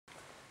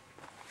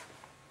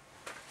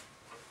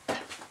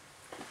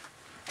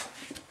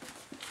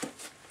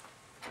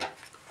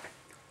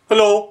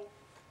Hello,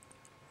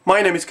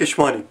 my name is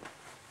Keshwani.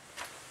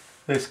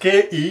 It's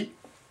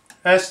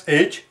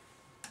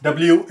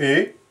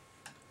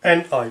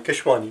K-E-S-H-W-A-N-I,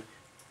 Keshwani.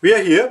 We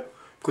are here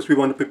because we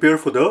want to prepare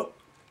for the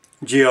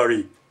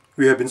GRE.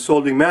 We have been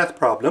solving math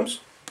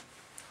problems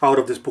out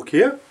of this book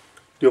here,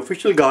 the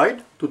official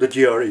guide to the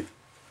GRE,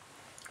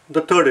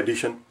 the third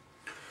edition.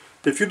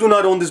 If you do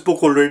not own this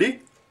book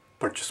already,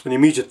 purchase one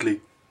immediately.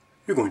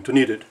 You're going to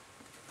need it.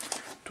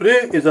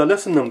 Today is our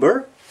lesson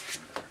number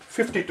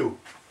 52.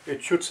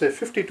 It should say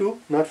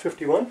 52, not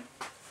 51.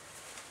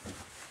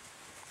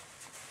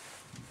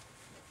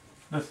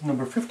 Lesson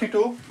number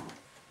 52.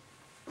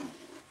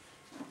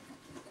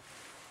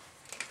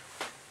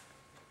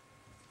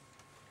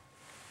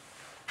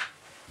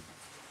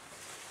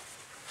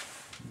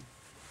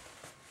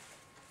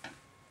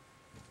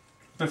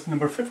 Lesson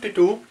number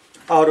 52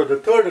 out of the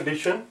third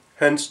edition,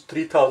 hence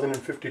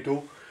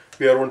 3052.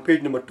 We are on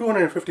page number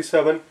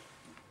 257.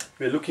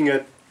 We are looking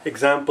at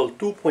example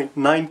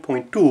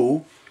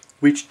 2.9.2,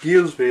 which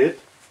deals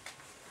with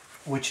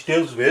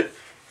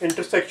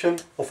intersection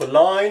of a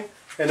line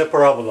and a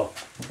parabola.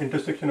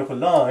 Intersection of a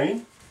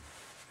line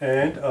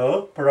and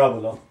a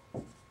parabola.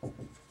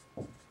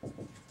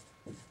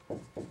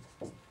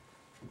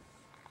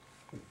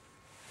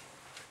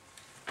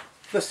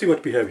 Let's see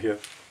what we have here.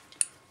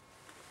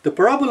 The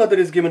parabola that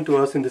is given to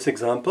us in this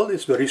example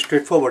is very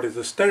straightforward. It's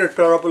a standard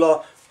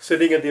parabola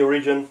sitting at the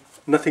origin,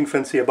 nothing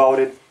fancy about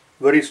it,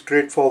 very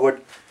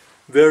straightforward,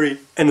 very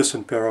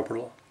innocent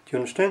parabola. Do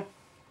you understand?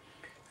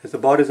 It's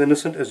about as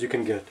innocent as you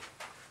can get.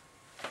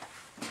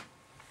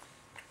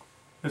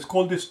 Let's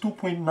call this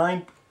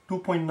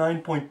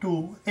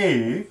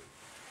 2.9.2a.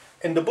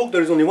 In the book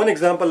there is only one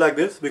example like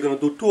this. We're going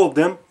to do two of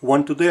them,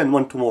 one today and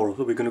one tomorrow.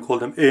 So we're going to call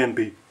them A and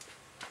B.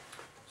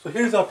 So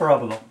here's our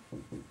parabola.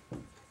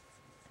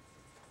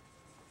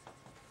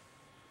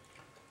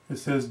 It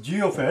says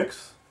g of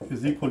x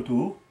is equal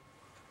to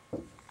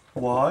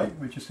y,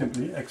 which is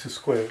simply x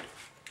squared,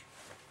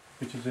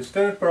 which is a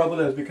standard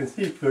parabola, as we can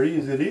see very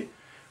easily,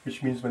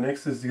 which means when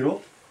x is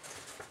 0,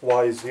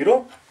 y is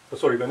 0.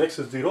 When x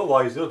is 0,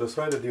 y is 0, that's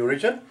right, at the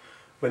origin.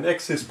 When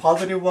x is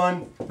positive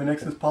 1, when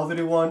x is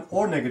positive 1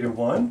 or negative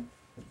 1,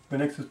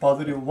 when x is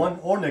positive 1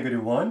 or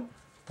negative 1,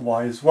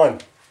 y is 1.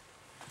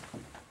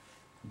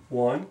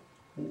 1,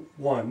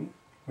 1.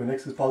 When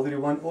x is positive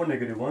 1 or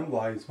negative 1,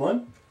 y is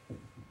 1.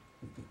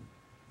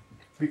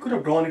 We could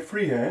have drawn it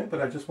freehand,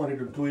 but I just wanted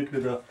to do it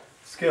with a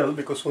scale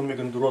because soon we're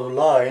going to draw the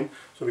line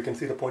so we can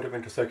see the point of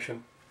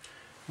intersection.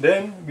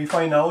 Then we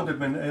find out that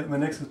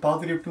when x is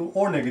positive 2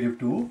 or negative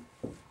 2,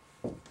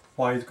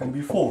 y is going to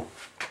be 4.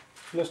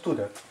 Let's do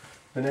that.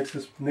 When x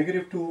is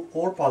negative 2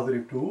 or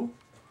positive 2,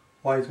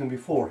 y is going to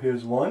be 4.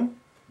 Here's 1,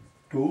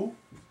 2,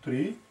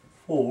 3,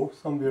 4,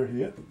 somewhere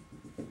here.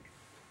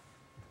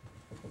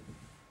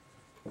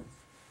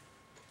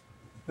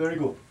 Very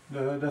good.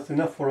 That's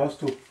enough for us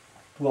to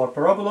do our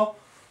parabola.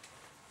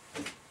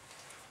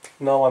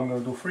 Now I'm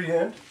going to do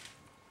freehand.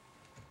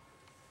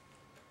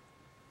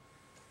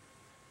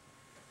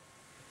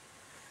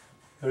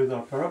 There is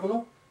our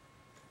parabola.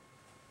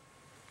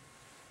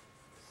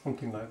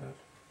 Something like that.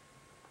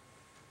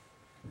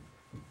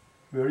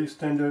 Very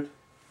standard,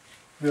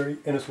 very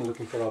innocent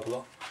looking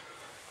parabola.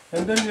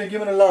 And then we are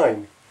given a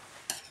line.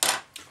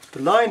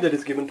 The line that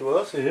is given to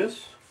us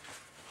is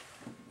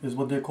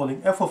what they're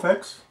calling f of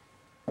x,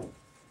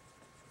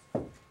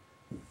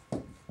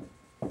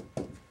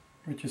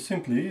 which is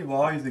simply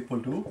y is equal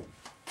to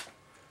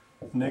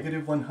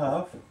negative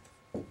 1/2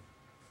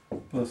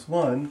 plus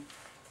 1,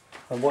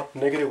 and what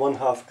negative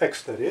 1/2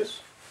 x that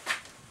is,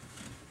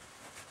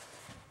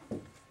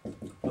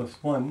 plus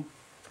 1.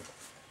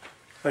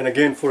 And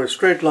again, for a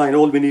straight line,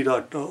 all we need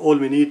are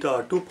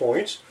 2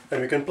 points,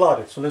 and we can plot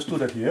it. So let's do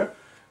that here.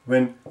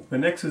 When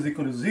x is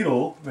equal to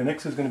 0, when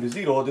x is going to be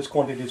 0, this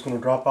quantity is going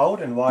to drop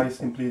out, and y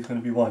simply is going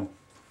to be 1.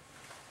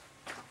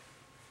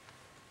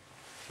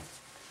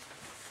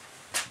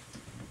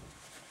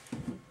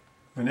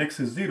 When x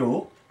is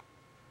 0,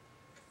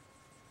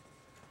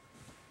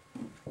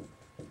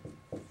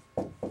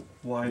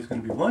 y is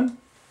going to be 1.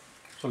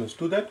 So let's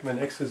do that. When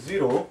x is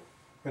 0,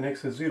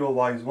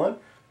 y is 1.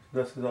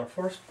 This is our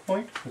first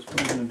point. Let's put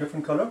it in a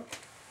different color.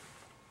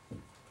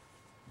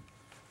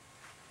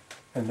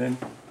 And then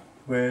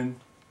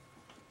when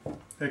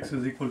x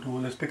is equal to,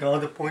 let's pick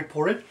another point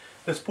for it.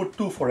 Let's put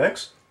 2 for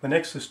x. When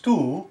x is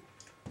 2,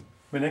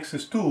 when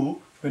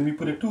we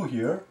put a 2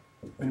 here,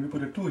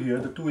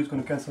 the 2 is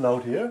going to cancel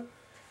out here.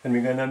 And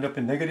we're going to end up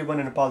in negative 1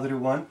 and a positive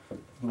 1.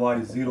 Y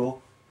is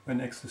 0 when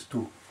x is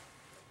 2.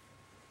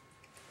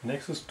 When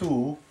x is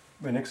 2,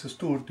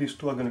 these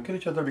two are going to kill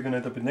each other. We're going to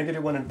end up in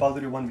negative 1 and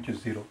positive 1, which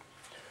is 0.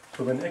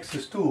 So when x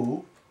is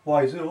 2,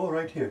 y is 0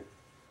 right here.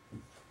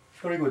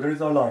 Very good, there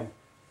is our line.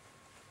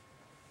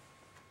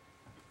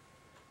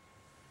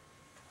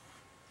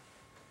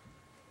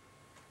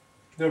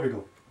 There we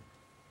go.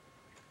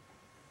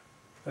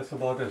 That's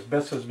about as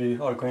best as we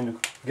are going to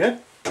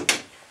get.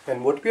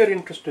 And what we are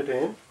interested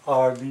in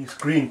are these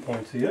green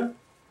points here.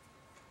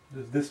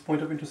 There's this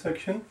point of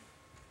intersection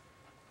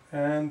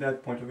and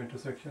that point of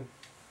intersection.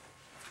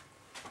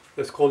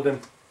 let's call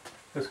them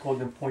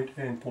point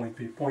A and point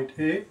B. Point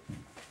A,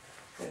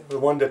 the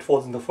one that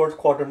falls in the first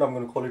quadrant, I'm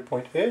going to call it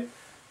point A,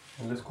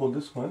 and let's call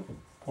this one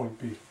point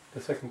B,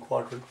 the second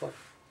quadrant one.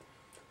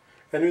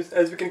 And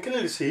as we can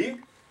clearly see,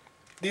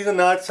 these are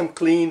not some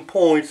clean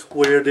points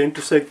where they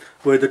intersect,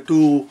 where the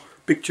two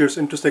pictures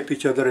intersect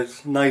each other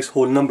as nice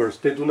whole numbers.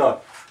 They do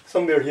not.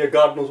 Somewhere here,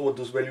 God knows what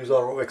those values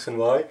are of x and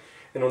y,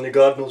 and only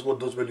God knows what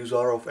those values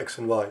are of x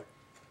and y.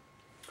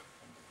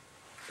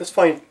 Let's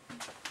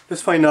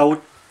find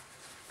out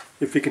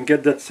if we can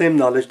get that same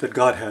knowledge that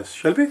God has,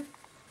 shall we?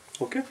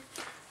 Okay.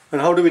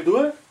 And how do we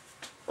do it?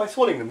 By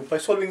solving them, by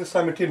solving them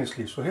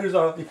simultaneously. So here's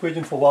our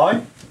equation for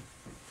y,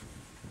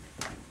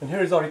 and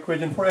here is our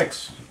equation for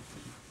x.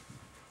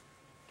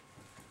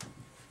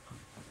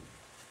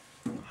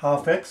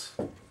 Half x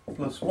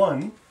plus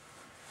 1,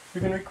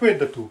 we're going to equate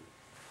the two.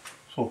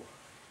 So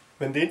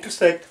when they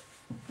intersect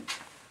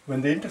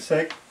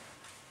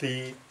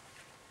the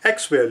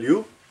x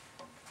value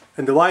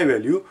and the y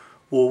value,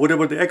 or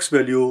whatever the x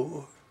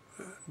value,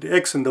 the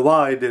x and the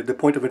y, the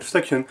point of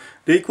intersection,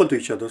 they're equal to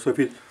each other. So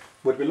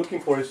what we're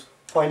looking for is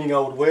finding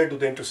out where do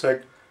they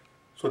intersect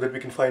so that we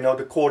can find out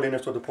the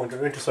coordinates of the point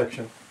of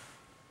intersection.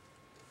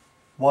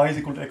 Y is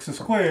equal to x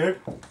squared.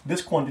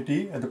 This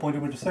quantity at the point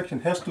of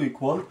intersection has to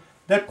equal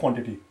that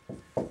quantity,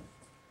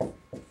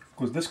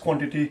 because this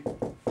quantity,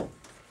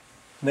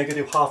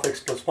 negative half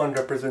x plus 1,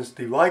 represents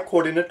the y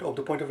coordinate of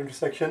the point of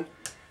intersection.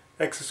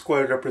 X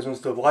squared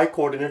represents the y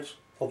coordinates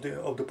of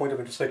the point of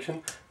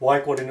intersection, y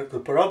coordinate of the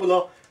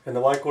parabola, and the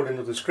y coordinate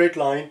of the straight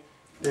line.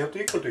 They have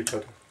to equal to each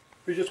other.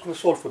 We're just going to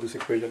solve for this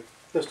equation.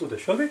 Let's do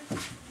this, shall we?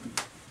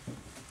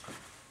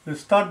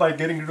 Let's start by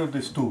getting rid of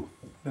this 2.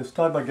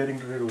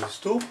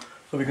 So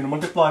we're going to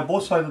multiply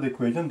both sides of the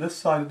equation, this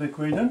side of the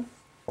equation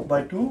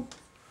by 2,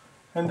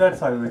 and that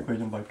side of the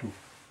equation by 2.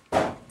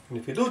 And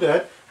if we do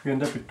that, we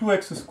end up with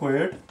 2x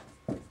squared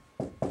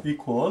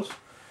equals,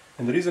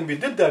 and the reason we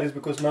did that is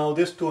because now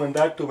this 2 and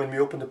that 2, when we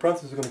open the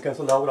parentheses, is going to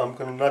cancel out. I'm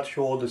going to not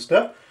show all this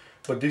step,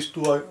 but these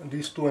two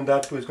and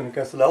that 2 is going to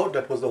cancel out.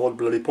 That was the whole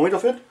bloody point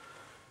of it.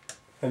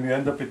 And we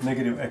end up with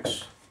negative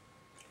x.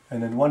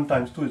 And then 1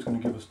 times 2 is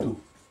going to give us 2.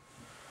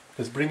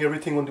 Let's bring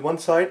everything on the one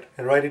side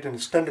and write it in the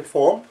standard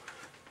form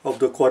of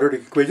the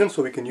quadratic equation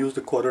so we can use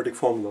the quadratic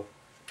formula.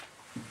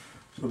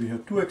 So we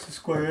have 2x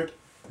squared.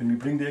 When we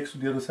bring the x to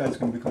the other side, it's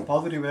going to become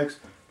positive x.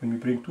 When we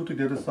bring 2 to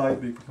the other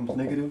side, it becomes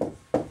negative.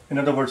 In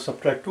other words,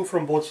 subtract 2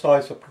 from both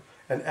sides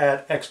and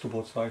add x to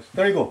both sides.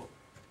 There you go.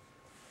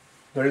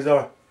 There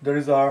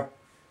is our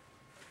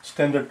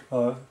standard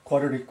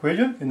quadratic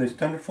equation in the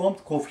standard form.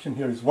 The coefficient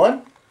here is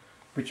 1,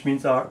 which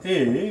means our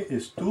a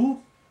is 2,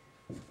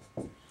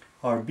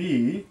 our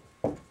b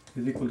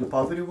is equal to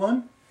positive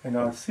 1, and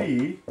our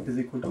c is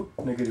equal to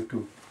negative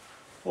 2.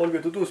 All we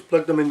have to do is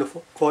plug them in the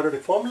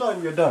quadratic formula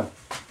and we are done.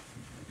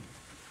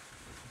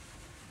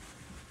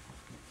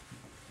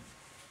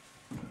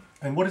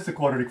 And what is the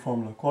quadratic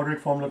formula?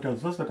 Quadratic formula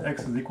tells us that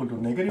x is equal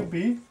to negative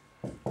b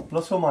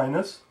plus or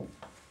minus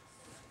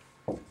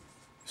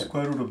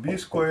square root of b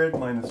squared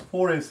minus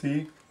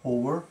 4ac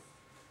over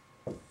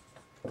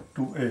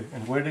 2a.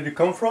 And where did it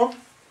come from?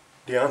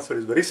 The answer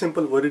is very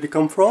simple. Where did it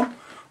come from?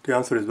 The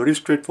answer is very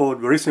straightforward,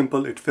 very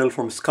simple. It fell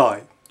from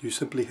sky. You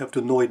simply have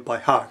to know it by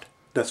heart.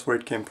 That's where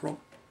it came from.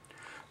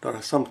 There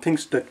are some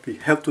things that we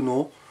have to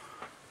know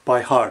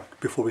by heart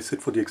before we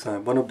sit for the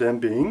exam. One of them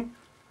being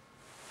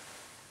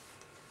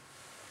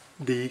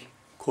the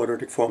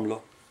quadratic formula.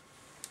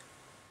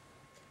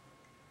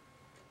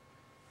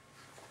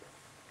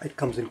 It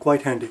comes in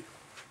quite handy.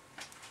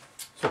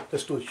 So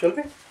let's do it, shall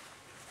we?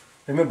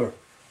 Remember,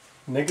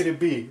 negative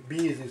b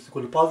is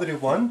equal to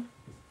positive 1.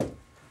 So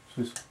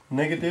it's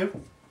negative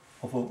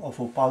of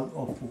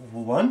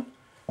 1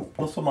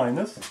 plus or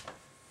minus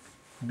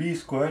b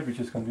squared, which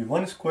is going to be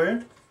 1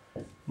 squared,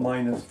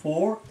 minus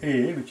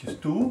 4a, which is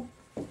 2,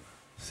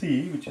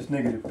 c, which is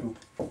negative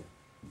 2,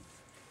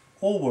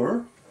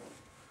 over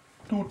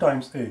 2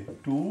 times a,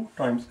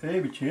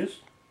 which is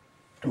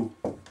 2.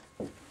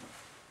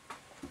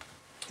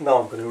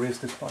 Now I'm going to erase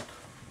this part.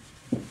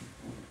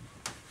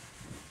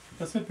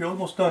 That's it, we're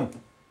almost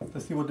done.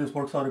 Let's see what this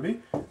works out to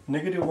be.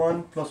 Negative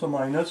 1 plus or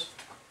minus.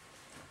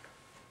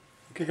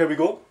 Okay, here we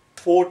go.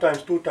 4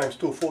 times 2 times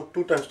 2.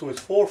 2 times 2 is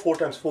 4. 4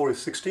 times 4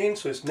 is 16.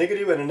 So it's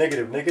negative and a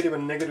negative. Negative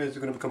and negative is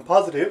going to become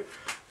positive.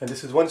 And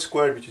this is 1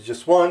 squared, which is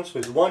just 1. So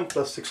it's 1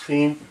 plus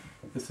 16.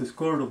 This is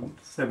square root of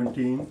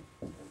 17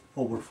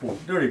 over 4.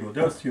 There you go.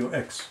 There's your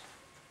x.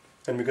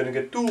 And we're going to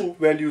get two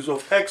values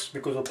of x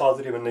because of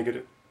positive and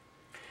negative.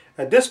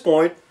 At this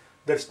point,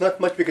 there's not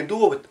much we can do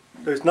with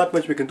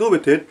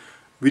it.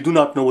 We do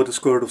not know what the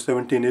square root of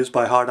 17 is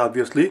by heart,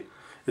 obviously.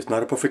 It's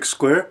not a perfect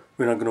square.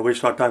 We're not going to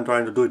waste our time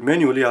trying to do it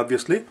manually,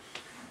 obviously.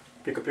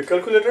 Pick up your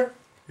calculator.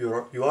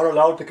 You are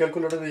allowed the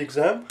calculator in the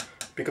exam.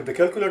 Pick up the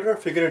calculator,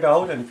 figure it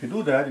out, and if you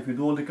do that, if you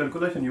do all the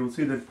calculation, you will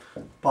see that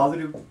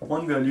positive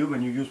 1 value,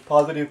 when you use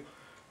positive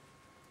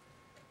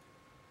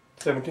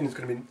 17, it's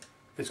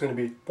going to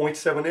be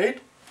 0.78,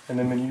 and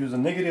then when you use a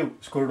negative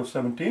square root of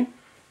 17,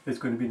 it's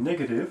going to be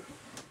negative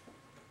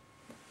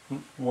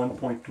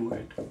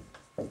 1.28.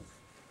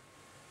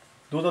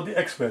 Those are the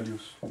x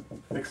values.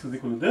 X is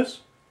equal to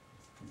this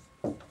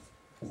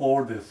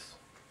or this.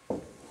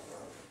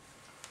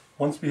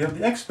 Once we have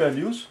the x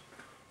values,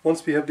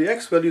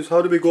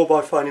 how do we go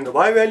about finding the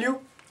y value?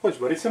 Oh, it's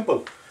very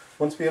simple.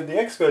 Once we have the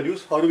x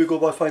values, how do we go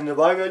about finding the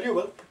y value?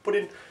 Well, put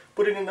it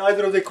in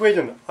either of the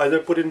equation. Either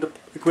put in the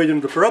equation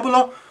of the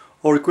parabola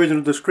or equation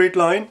of the straight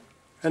line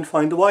and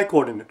find the y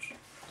coordinates.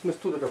 So let's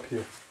do that up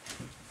here.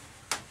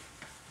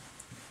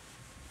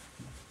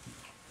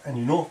 And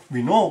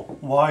we know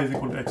y is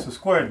equal to x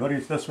squared.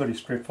 That's very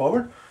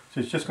straightforward.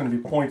 So it's just going to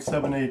be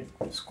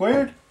 0.78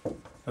 squared.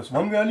 That's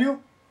one value.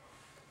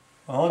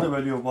 Another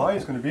value of y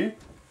is going to be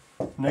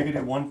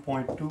negative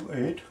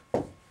 1.28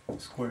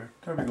 squared.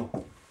 There we go.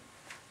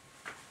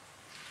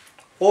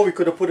 Or we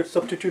could have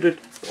substituted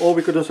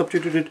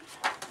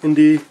in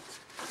the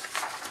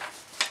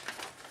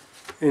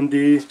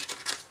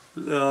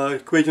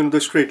equation of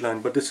the straight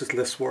line, but this is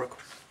less work.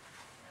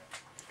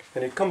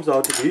 And it comes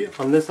out to be,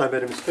 unless I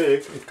made a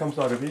mistake, it comes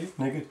out to be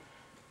negative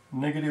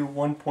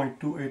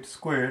 1.28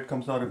 squared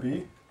comes out to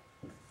be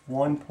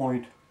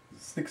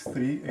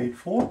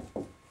 1.6384,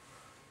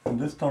 and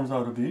this turns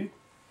out to be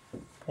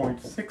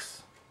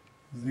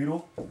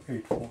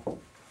 0.6084.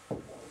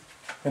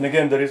 And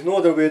again, there is no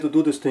other way to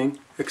do this thing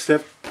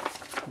except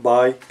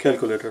by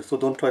calculator. So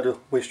don't try to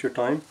waste your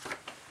time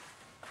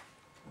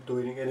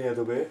doing it any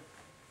other way.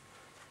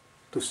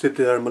 To sit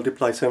there and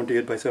multiply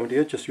 78 by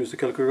 78, just use the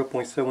calculator.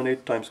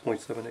 0.78 times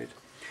 0.78.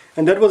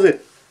 And that was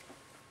it.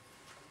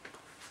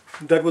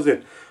 That was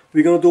it.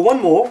 We're going to do one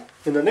more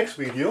in the next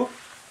video.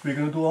 We're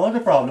going to do another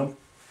problem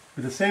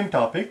with the same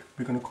topic.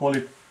 We're going to call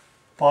it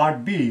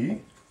part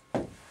B.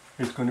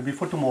 It's going to be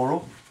for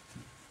tomorrow.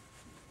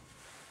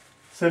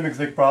 Same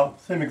exact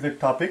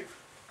topic.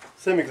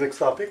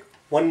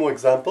 One more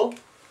example.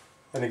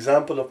 An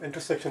example of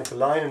intersection of a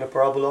line and a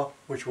parabola,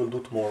 which we'll do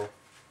tomorrow.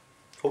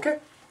 Okay?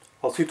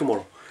 I'll see you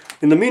tomorrow.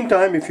 In the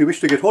meantime, if you wish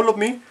to get hold of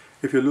me,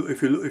 if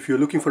you're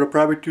looking for a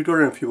private tutor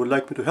and if you would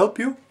like me to help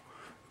you,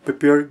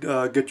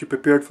 get you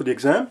prepared for the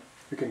exam,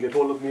 you can get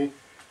hold of me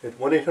at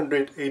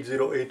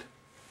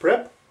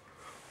 1-800-808-PREP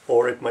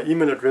or at my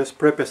email address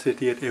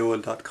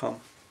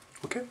prepsat@aol.com.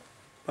 Okay?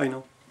 Bye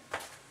now.